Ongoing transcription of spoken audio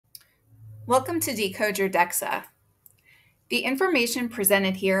Welcome to Decode your DEXA. The information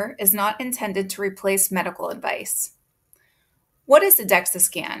presented here is not intended to replace medical advice. What is a DEXA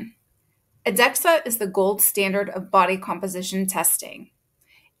scan? A DEXA is the gold standard of body composition testing.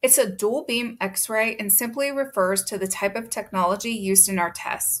 It's a dual beam X-ray and simply refers to the type of technology used in our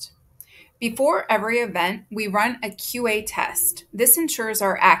test. Before every event, we run a QA test. This ensures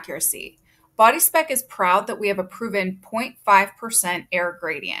our accuracy. BodySpec is proud that we have a proven 0.5% error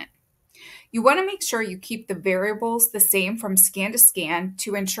gradient. You want to make sure you keep the variables the same from scan to scan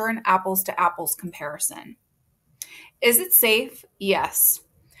to ensure an apples to apples comparison. Is it safe? Yes.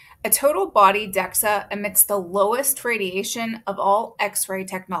 A total body DEXA emits the lowest radiation of all X-ray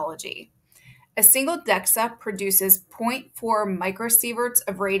technology. A single DEXA produces 0.4 microsieverts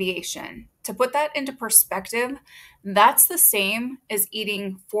of radiation. To put that into perspective, that's the same as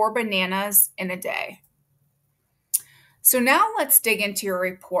eating 4 bananas in a day. So now let's dig into your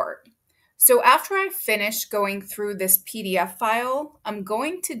report. So after I finish going through this PDF file, I'm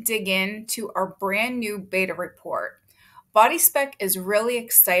going to dig into our brand new beta report. BodySpec is really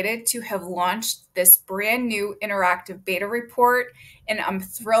excited to have launched this brand new interactive beta report, and I'm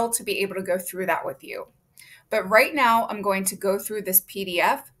thrilled to be able to go through that with you. But right now, I'm going to go through this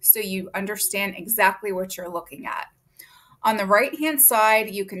PDF so you understand exactly what you're looking at. On the right-hand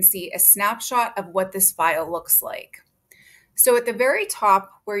side, you can see a snapshot of what this file looks like. So at the very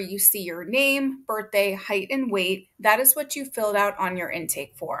top where you see your name, birthday, height, and weight, that is what you filled out on your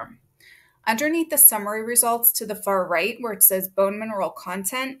intake form. Underneath the summary results to the far right where it says bone mineral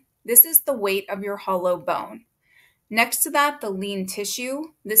content, this is the weight of your hollow bone. Next to that, the lean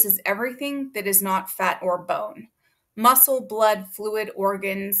tissue, this is everything that is not fat or bone. Muscle, blood, fluid,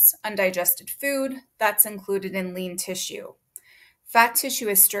 organs, undigested food, that's included in lean tissue. Fat tissue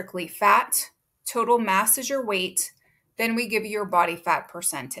is strictly fat. Total mass is your weight. Then we give you your body fat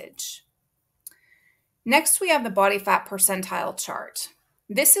percentage. Next, we have the body fat percentile chart.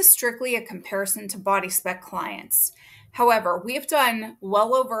 This is strictly a comparison to BodySpec clients. However, we have done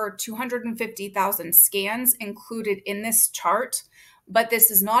well over 250,000 scans included in this chart, but this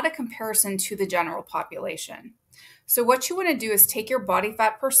is not a comparison to the general population. So what you want to do is take your body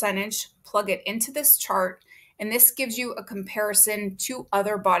fat percentage, plug it into this chart, and this gives you a comparison to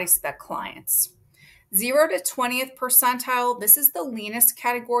other BodySpec clients. 0 to 20th percentile, this is the leanest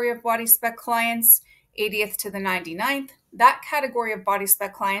category of BodySpec clients. 80th to the 99th, that category of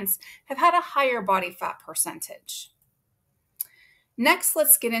BodySpec clients have had a higher body fat percentage. Next,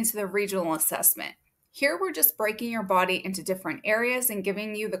 let's get into the regional assessment. Here, we're just breaking your body into different areas and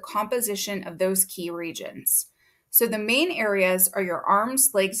giving you the composition of those key regions. So the main areas are your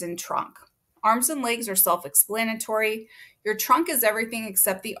arms, legs, and trunk. Arms and legs are self-explanatory. Your trunk is everything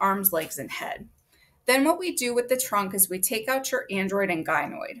except the arms, legs, and head. Then what we do with the trunk is we take out your android and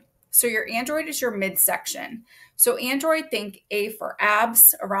gynoid. So your android is your midsection. So android, think A for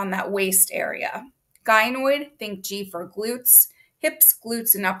abs around that waist area. Gynoid, think G for glutes, hips,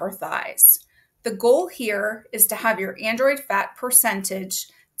 glutes, and upper thighs. The goal here is to have your android fat percentage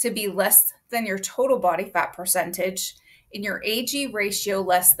to be less than your total body fat percentage and your AG ratio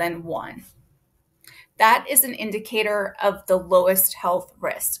less than 1. That is an indicator of the lowest health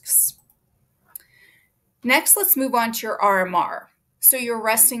risks. Next, let's move on to your RMR, so your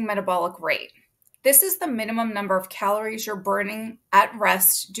resting metabolic rate. This is the minimum number of calories you're burning at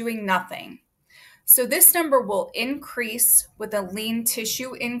rest doing nothing. So this number will increase with a lean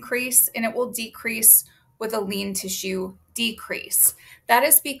tissue increase, and it will decrease with a lean tissue decrease. That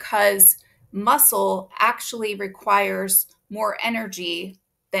is because muscle actually requires more energy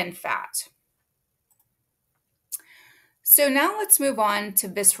than fat. So now let's move on to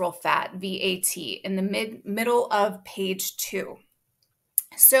visceral fat, VAT, in the middle of page 2.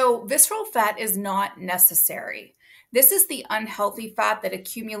 So visceral fat is not necessary. This is the unhealthy fat that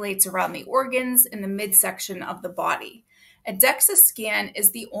accumulates around the organs in the midsection of the body. A DEXA scan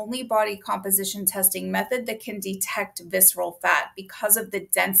is the only body composition testing method that can detect visceral fat because of the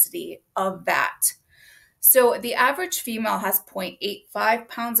density of that. So the average female has 0.85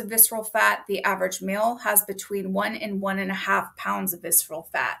 pounds of visceral fat. The average male has between 1 and 1.5 pounds of visceral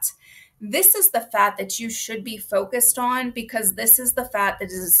fat. This is the fat that you should be focused on because this is the fat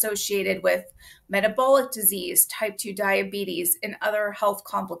that is associated with metabolic disease, type 2 diabetes, and other health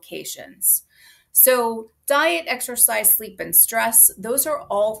complications. So diet, exercise, sleep, and stress, those are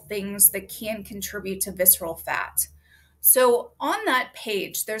all things that can contribute to visceral fat. So on that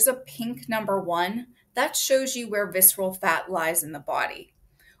page, there's a pink number 1 that shows you where visceral fat lies in the body.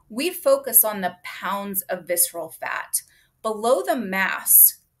 We focus on the pounds of visceral fat. Below the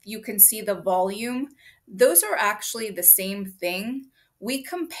mass, you can see the volume. Those are actually the same thing. we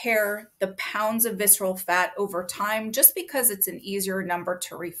compare the pounds of visceral fat over time just because it's an easier number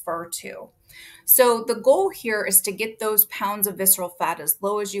to refer to. So the goal here is to get those pounds of visceral fat as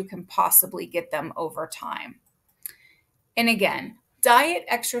low as you can possibly get them over time. And again, diet,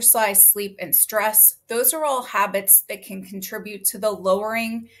 exercise, sleep, and stress, those are all habits that can contribute to the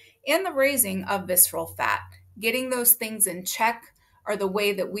lowering and the raising of visceral fat. Getting those things in check are the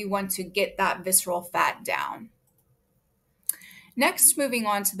way that we want to get that visceral fat down. Next, moving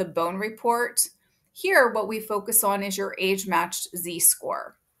on to the bone report. Here, what we focus on is your age-matched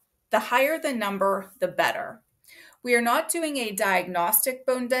Z-score. The higher the number, the better. We are not doing a diagnostic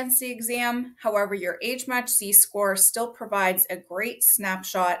bone density exam. However, your age-matched Z-score still provides a great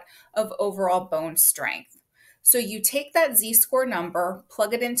snapshot of overall bone strength. So you take that Z-score number,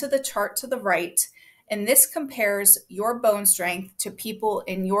 plug it into the chart to the right, and this compares your bone strength to people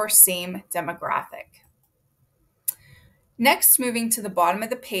in your same demographic. Next, moving to the bottom of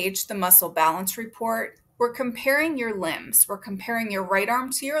the page, the muscle balance report, we're comparing your limbs. We're comparing your right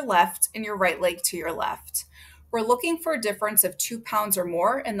arm to your left and your right leg to your left. We're looking for a difference of 2 pounds or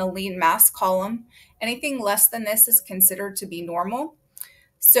more in the lean mass column. Anything less than this is considered to be normal.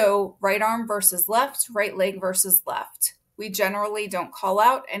 So right arm versus left, right leg versus left. We generally don't call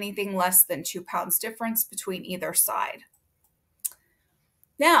out anything less than 2 pounds difference between either side.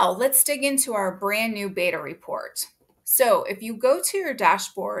 Now, let's dig into our brand new beta report. So if you go to your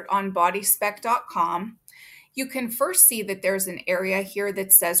dashboard on BodySpec.com, you can first see that there's an area here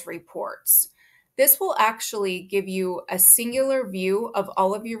that says reports. This will actually give you a singular view of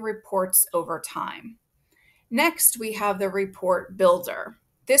all of your reports over time. Next, we have the report builder.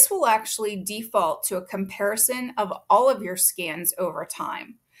 This will actually default to a comparison of all of your scans over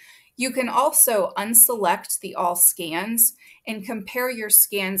time. You can also unselect the all scans and compare your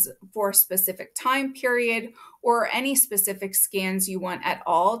scans for a specific time period or any specific scans you want at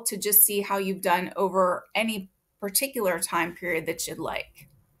all to just see how you've done over any particular time period that you'd like.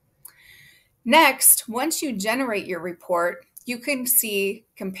 Next, once you generate your report, you can see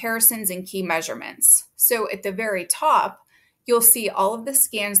comparisons and key measurements. So at the very top, you'll see all of the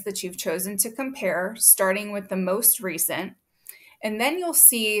scans that you've chosen to compare, starting with the most recent. And then you'll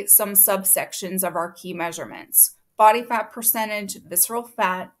see some subsections of our key measurements: body fat percentage, visceral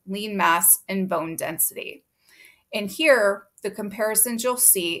fat, lean mass, and bone density. And here, the comparisons you'll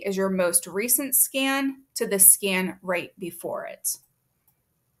see is your most recent scan to the scan right before it.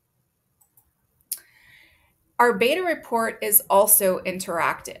 Our beta report is also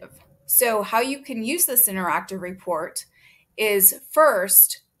interactive. So how you can use this interactive report is,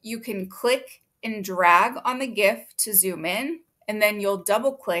 first, you can click and drag on the GIF to zoom in, and then you'll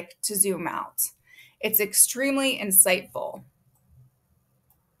double click to zoom out. It's extremely insightful.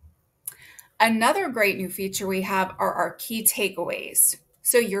 Another great new feature we have are our key takeaways.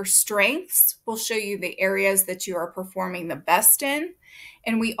 So your strengths will show you the areas that you are performing the best in,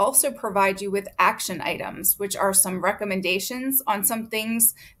 and we also provide you with action items, which are some recommendations on some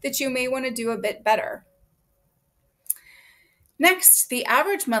things that you may want to do a bit better. Next, the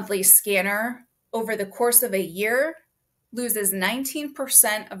average monthly scanner over the course of a year loses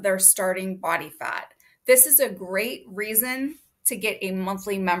 19% of their starting body fat. This is a great reason to get a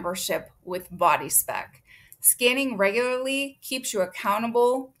monthly membership with BodySpec. Scanning regularly keeps you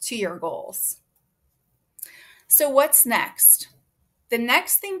accountable to your goals. So what's next? The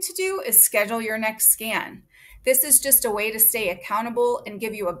next thing to do is schedule your next scan. This is just a way to stay accountable and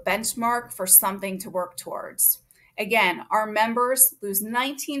give you a benchmark for something to work towards. Again, our members lose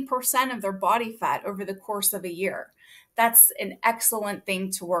 19% of their body fat over the course of a year. That's an excellent thing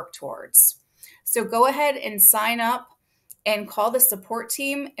to work towards. So go ahead and sign up and call the support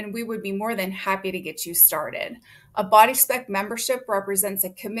team, and we would be more than happy to get you started. A BodySpec membership represents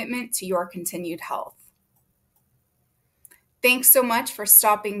a commitment to your continued health. Thanks so much for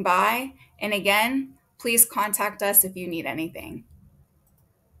stopping by, and again, please contact us if you need anything.